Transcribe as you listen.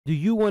Do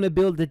you want to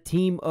build the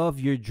team of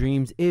your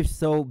dreams? If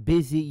so,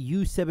 visit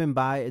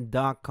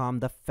u7buy.com,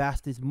 the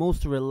fastest,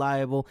 most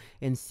reliable,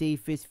 and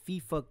safest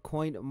FIFA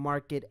coin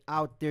market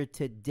out there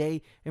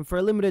today. And for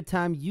a limited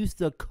time, use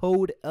the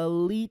code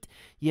ELITE.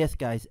 Yes,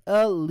 guys,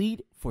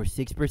 ELITE for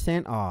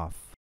 6% off.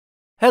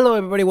 Hello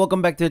everybody,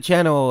 welcome back to the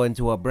channel and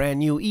to a brand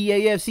new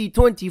EAFC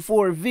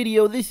 24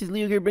 video. This is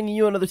Leo here bringing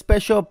you another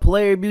special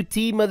player review.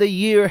 Team of the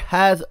year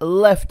has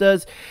left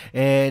us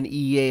and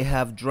EA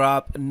have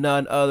dropped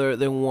none other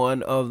than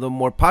one of the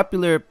more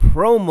popular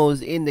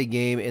promos in the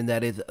game, and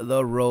that is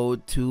the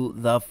road to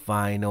the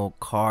final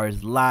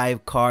cards.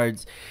 Live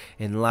cards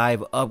and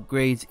live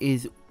upgrades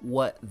is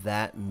what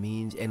that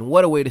means, and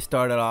what a way to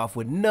start it off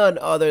with none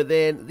other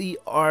than the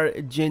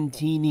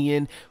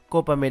Argentinian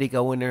Copa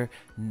America winner,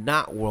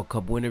 not World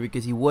Cup winner,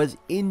 because he was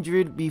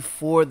injured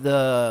before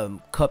the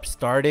cup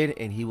started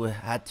and he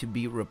had to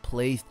be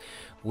replaced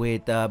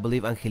with I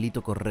believe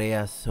Angelito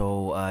Correa.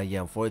 So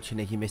yeah,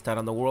 unfortunately he missed out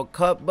on the World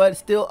Cup, but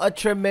still a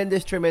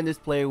tremendous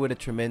player with a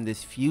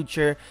tremendous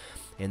future.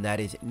 And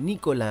that is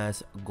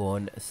Nicolas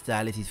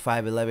Gonzalez. He's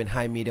 5'11",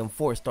 high medium,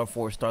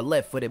 4-star,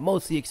 left-footed,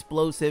 mostly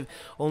explosive.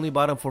 Only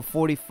bought him for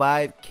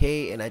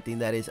 45k, and I think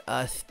that is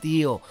a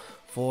steal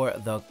for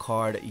the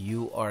card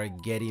you are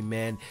getting,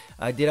 man.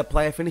 I did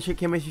apply a finisher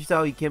chemistry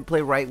style. You can play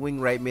right wing,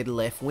 right mid,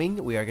 left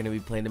wing. We are going to be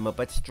playing him up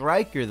at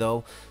striker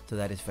though, so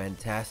that is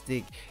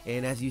fantastic.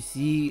 And as you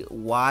see,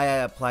 why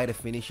I applied a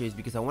finisher is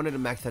because I wanted to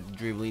max out the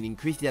dribbling,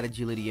 increase that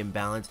agility and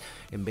balance,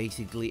 and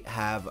basically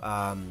have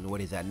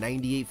what is that,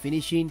 98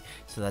 finishing.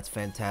 So that's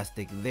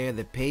fantastic there.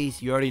 The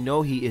pace, you already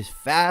know he is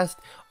fast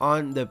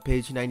on the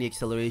pitch, 90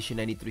 acceleration,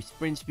 93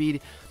 sprint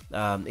speed,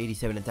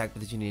 87 attack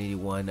position,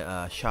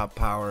 81 shot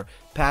power,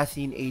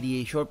 passing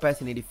 88 short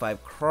passing,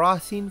 85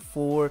 crossing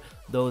for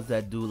those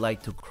that do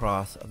like to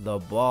cross the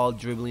ball,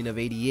 dribbling of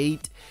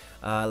 88.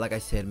 Like I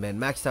said, man,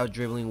 maxed out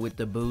dribbling with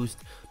the boost,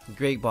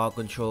 great ball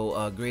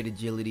control, great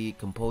agility,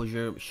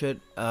 composure should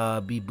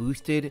be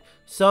boosted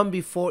some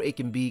before it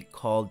can be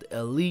called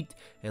elite.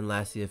 And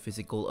lastly, a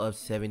physical of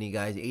 70,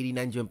 guys,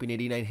 89 jumping,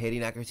 89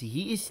 heading accuracy.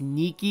 He is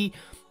sneaky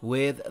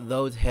with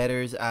those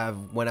headers.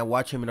 When I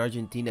watch him in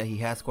Argentina, he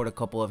has scored a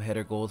couple of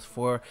header goals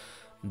for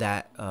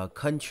that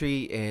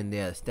country, and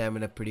yeah,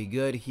 stamina pretty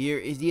good. Here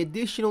is the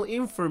additional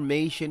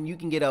information. You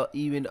can get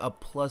even a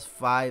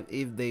 +5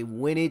 if they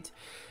win it,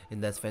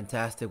 and that's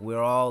fantastic.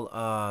 We're all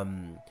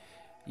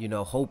you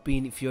know,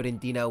 hoping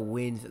Fiorentina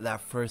wins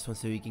that first one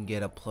so you can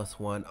get a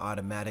 +1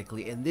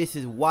 automatically. And this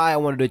is why I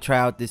wanted to try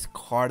out this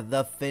card,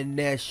 the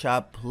Finesse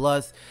Shot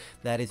Plus.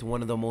 That is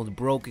one of the most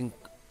broken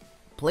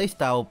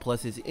playstyle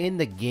pluses in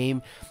the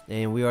game,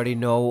 and we already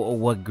know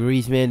what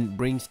Griezmann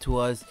brings to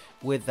us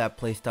with that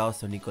playstyle,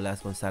 so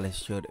Nicolas Gonzalez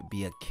should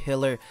be a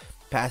killer.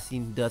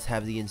 Passing does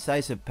have the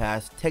incisive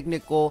pass,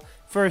 technical,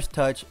 first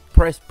touch,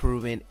 press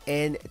proven,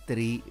 and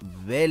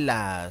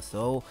trivela.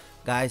 So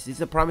guys,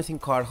 it's a promising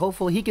card.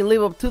 Hopefully he can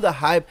live up to the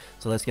hype.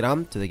 So let's get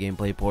on to the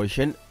gameplay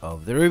portion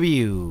of the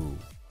review.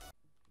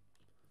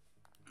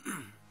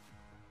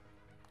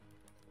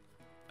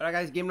 Alright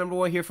guys, game number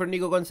 1 here for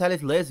Nico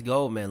Gonzalez. Let's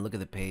go, man. Look at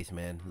the pace,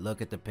 man.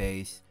 Look at the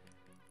pace.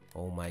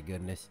 Oh my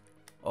goodness.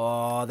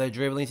 Oh, the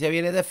dribbling. Se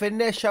viene the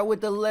finesse shot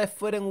with the left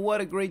foot, and what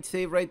a great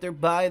save right there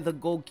by the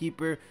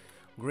goalkeeper.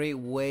 Great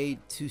way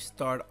to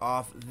start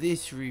off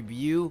this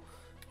review.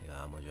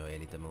 Vamos,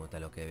 Joelito, me gusta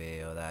lo que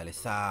veo. Dale,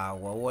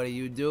 Sagua, what are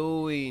you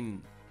doing?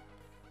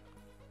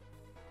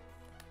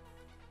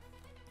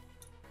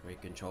 Great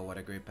control. What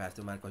a great pass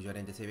to Marcos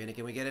Llorente. Se viene.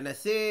 Can we get an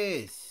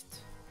assist?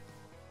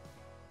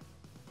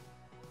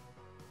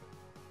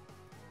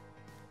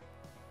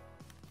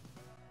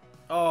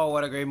 Oh,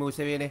 what a great move.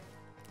 Se viene.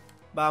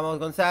 Vamos,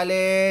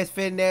 Gonzalez.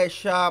 Finesse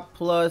shot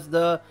plus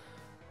the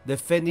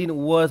defending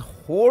was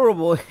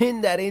horrible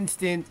in that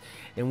instant,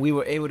 and we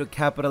were able to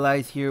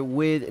capitalize here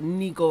with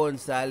Nico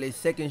Gonzalez.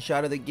 Second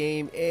shot of the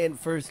game and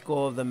first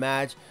goal of the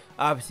match.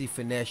 Obviously,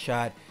 finesse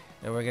shot,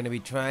 and we're going to be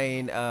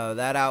trying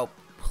that out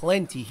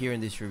plenty here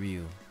in this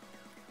review.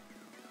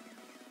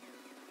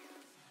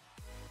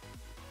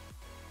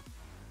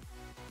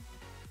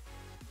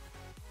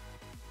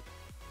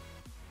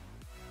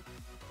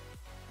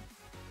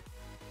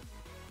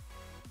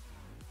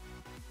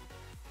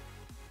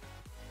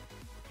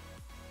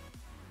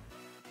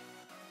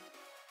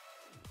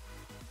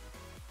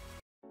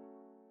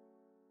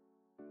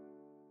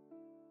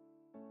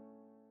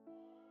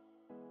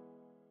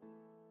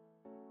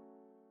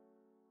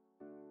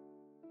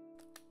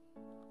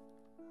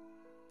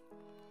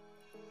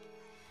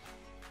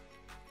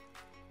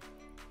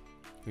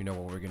 You know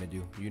what we're gonna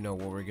do. You know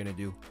what we're gonna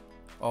do.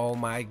 Oh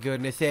my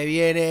goodness, se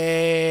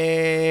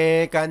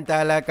viene.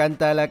 Cántala,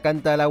 cántala,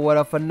 cántala. What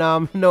a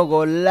phenomenal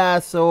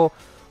golazo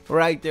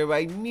right there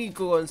by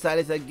Nico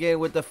Gonzalez again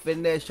with the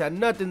finesse shot.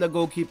 Nothing the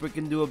goalkeeper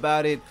can do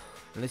about it.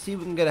 And let's see if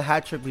we can get a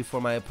hat trick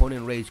before my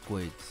opponent rage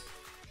quits.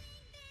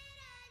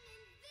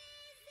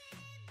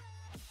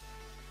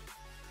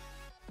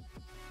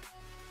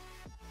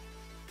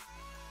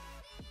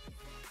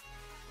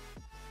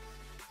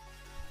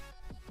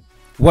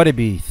 What a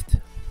beast.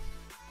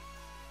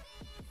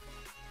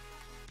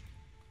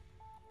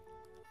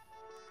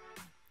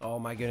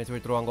 my goodness, we're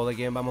throwing goal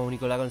again. Vamos,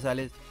 Nicolas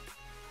Gonzalez.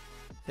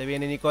 Se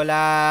viene Nicolas.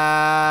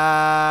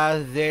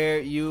 There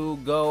you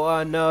go.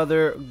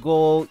 Another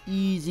goal.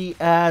 Easy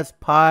as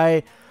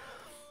pie.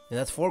 And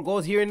that's 4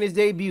 goals here in his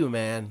debut,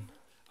 man.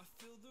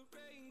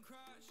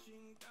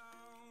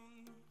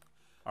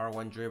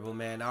 R1 dribble,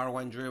 man.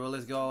 R1 dribble.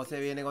 Let's go. Se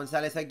viene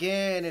Gonzalez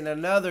again. And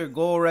another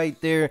goal right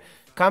there.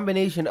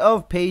 Combination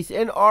of pace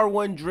and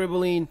R1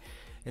 dribbling.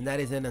 And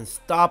that is an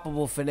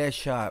unstoppable finesse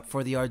shot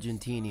for the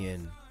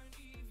Argentinian.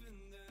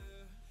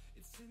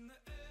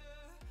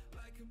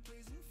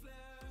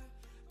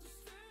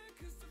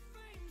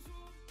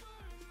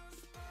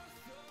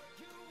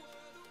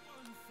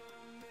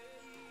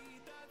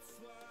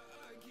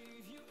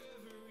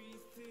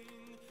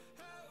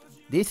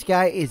 This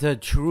guy is a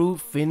true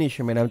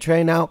finisher, man. I'm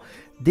trying out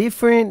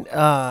different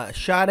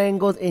shot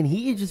angles, and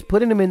he is just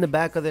putting them in the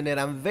back of the net.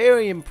 I'm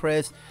very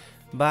impressed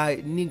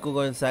by Nico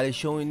Gonzalez,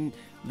 showing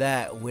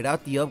that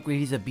without the upgrade,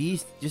 he's a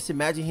beast. Just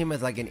imagine him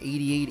as like an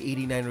 88,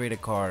 89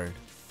 rated card.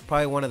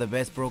 Probably one of the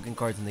best broken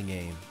cards in the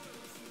game.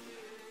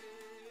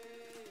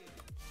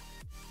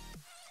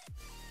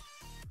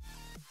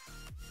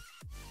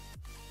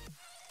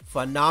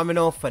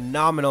 Phenomenal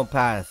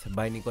pass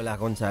by Nicolas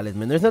Gonzalez,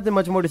 man. There's nothing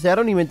much more to say. I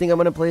don't even think I'm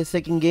going to play a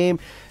second game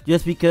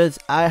just because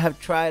I have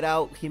tried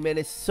out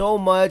Jimenez so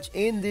much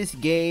in this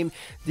game.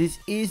 This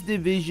is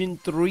Division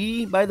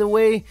 3, by the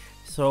way.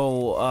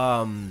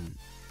 So,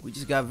 we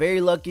just got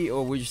very lucky,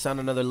 or we're just on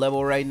another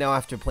level right now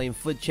after playing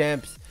Foot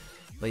Champs.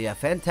 But yeah,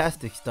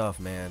 fantastic stuff,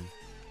 man.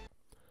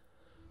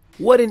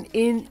 What an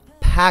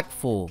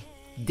impactful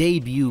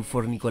debut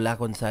for Nicolas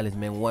Gonzalez,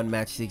 man. 1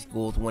 match, 6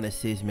 goals, 1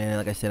 assist, man.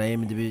 Like I said, I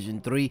am in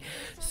Division 3,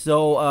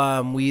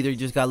 so we either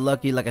just got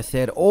lucky, like I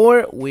said,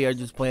 or we are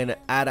just playing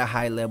at a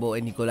high level.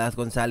 And Nicolas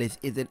Gonzalez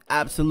is an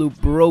absolute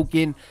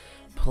broken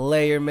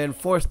player, man.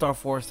 4-star,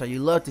 4-star. You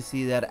love to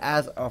see that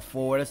as a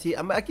forward.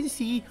 I can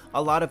see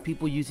a lot of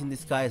people using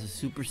this guy as a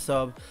super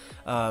sub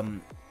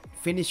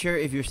finisher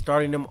if you're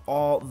starting him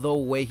all the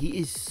way. He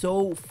is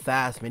so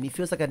fast, man. He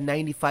feels like a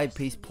 95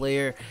 pace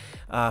player.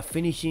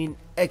 Finishing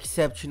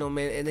exceptional,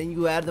 man. And then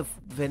you add the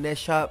finesse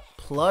shot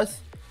plus,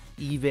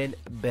 even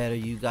better.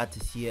 You got to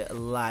see it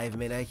live,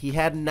 man. He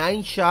had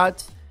 9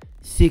 shots,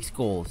 6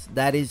 goals.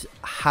 That is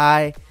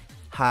high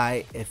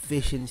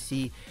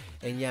efficiency.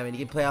 And yeah, man, he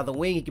can play on the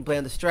wing, he can play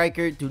on the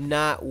striker. Do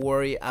not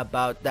worry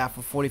about that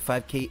for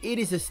 45k. It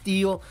is a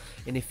steal.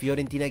 And if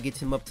Fiorentina gets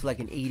him up to like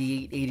an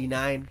 88,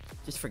 89,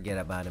 just forget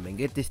about him and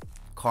get this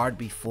card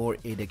before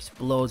it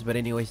explodes. But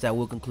anyways, that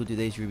will conclude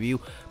today's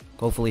review.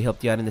 Hopefully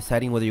helped you out in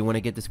deciding whether you want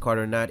to get this card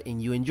or not,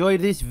 and you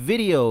enjoyed this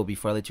video.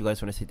 Before I let you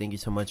guys, want to say thank you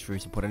so much for your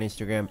support on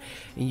Instagram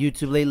and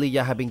YouTube lately.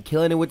 Y'all have been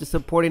killing it with the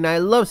support, and I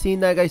love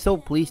seeing that, guys. So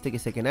please take a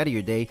second out of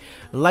your day,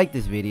 like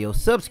this video,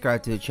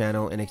 subscribe to the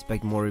channel, and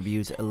expect more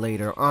reviews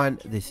later on.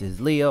 This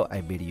is Leo. I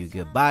bid you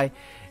goodbye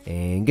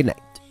and good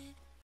night.